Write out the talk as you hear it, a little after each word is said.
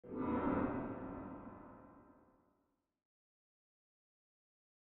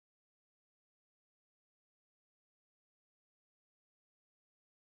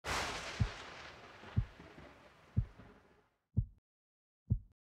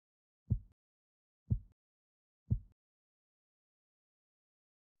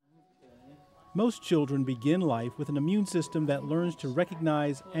Most children begin life with an immune system that learns to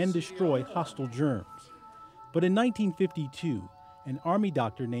recognize and destroy hostile germs. But in 1952, an Army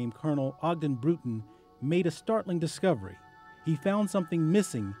doctor named Colonel Ogden Bruton made a startling discovery. He found something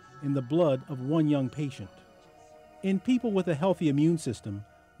missing in the blood of one young patient. In people with a healthy immune system,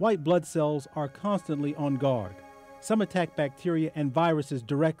 white blood cells are constantly on guard. Some attack bacteria and viruses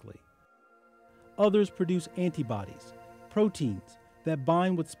directly. Others produce antibodies, proteins that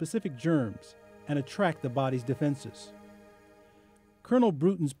bind with specific germs and attract the body's defenses. Colonel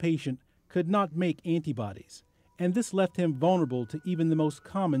Bruton's patient could not make antibodies, and this left him vulnerable to even the most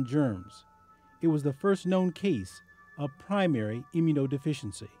common germs. It was the first known case of primary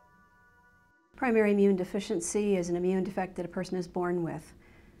immunodeficiency. Primary immune deficiency is an immune defect that a person is born with,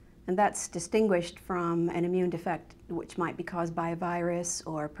 and that's distinguished from an immune defect which might be caused by a virus,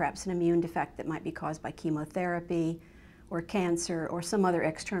 or perhaps an immune defect that might be caused by chemotherapy or cancer or some other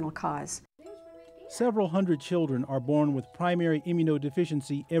external cause. Several hundred children are born with primary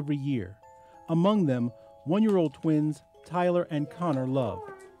immunodeficiency every year. Among them, one-year-old twins Tyler and Connor Love.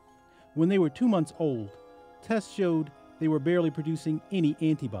 When they were 2 months old, tests showed they were barely producing any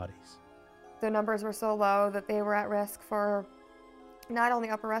antibodies. The numbers were so low that they were at risk for not only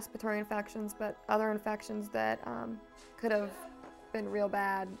upper respiratory infections, but other infections that could have been real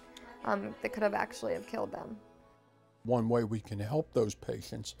bad, that could have actually have killed them. One way we can help those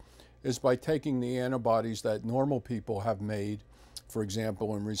patients is by taking the antibodies that normal people have made, for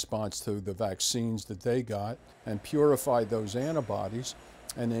example, in response to the vaccines that they got, and purify those antibodies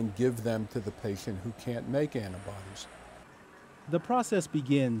and then give them to the patient who can't make antibodies. The process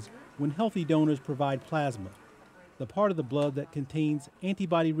begins when healthy donors provide plasma, the part of the blood that contains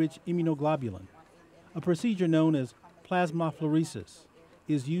antibody-rich immunoglobulin. A procedure known as plasmapheresis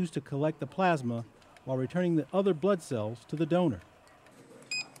is used to collect the plasma while returning the other blood cells to the donor.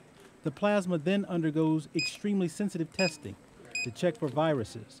 The plasma then undergoes extremely sensitive testing to check for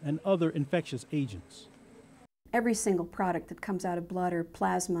viruses and other infectious agents. Every single product that comes out of blood or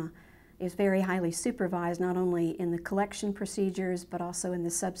plasma is very highly supervised, not only in the collection procedures, but also in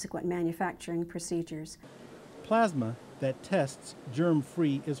the subsequent manufacturing procedures. Plasma that tests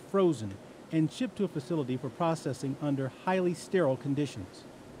germ-free is frozen and shipped to a facility for processing under highly sterile conditions.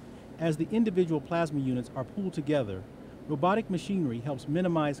 As the individual plasma units are pooled together, robotic machinery helps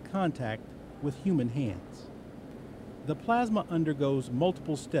minimize contact with human hands. The plasma undergoes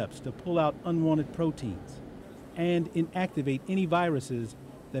multiple steps to pull out unwanted proteins and inactivate any viruses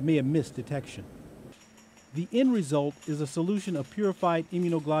that may have missed detection. The end result is a solution of purified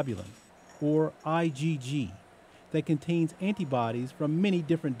immunoglobulin, or IgG, that contains antibodies from many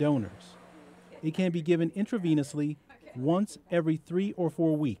different donors. It can be given intravenously once every 3 or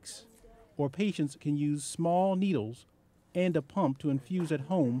 4 weeks, or patients can use small needles and a pump to infuse at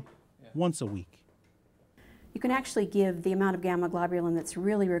home once a week. You can actually give the amount of gamma globulin that's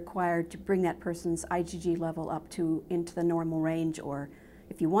really required to bring that person's IgG level up into the normal range, or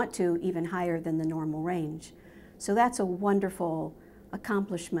if you want to, even higher than the normal range. So that's a wonderful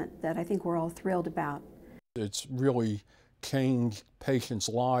accomplishment that I think we're all thrilled about. It's really changed patients'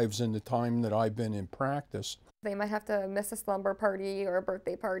 lives in the time that I've been in practice. They might have to miss a slumber party or a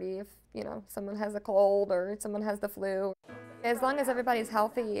birthday party if, someone has a cold or someone has the flu. As long as everybody's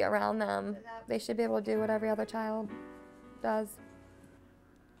healthy around them, they should be able to do what every other child does.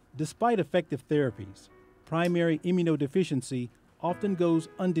 Despite effective therapies, primary immunodeficiency often goes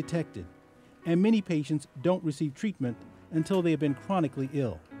undetected, and many patients don't receive treatment until they have been chronically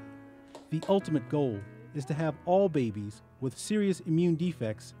ill. The ultimate goal is to have all babies with serious immune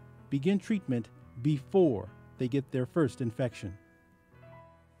defects begin treatment before they get their first infection.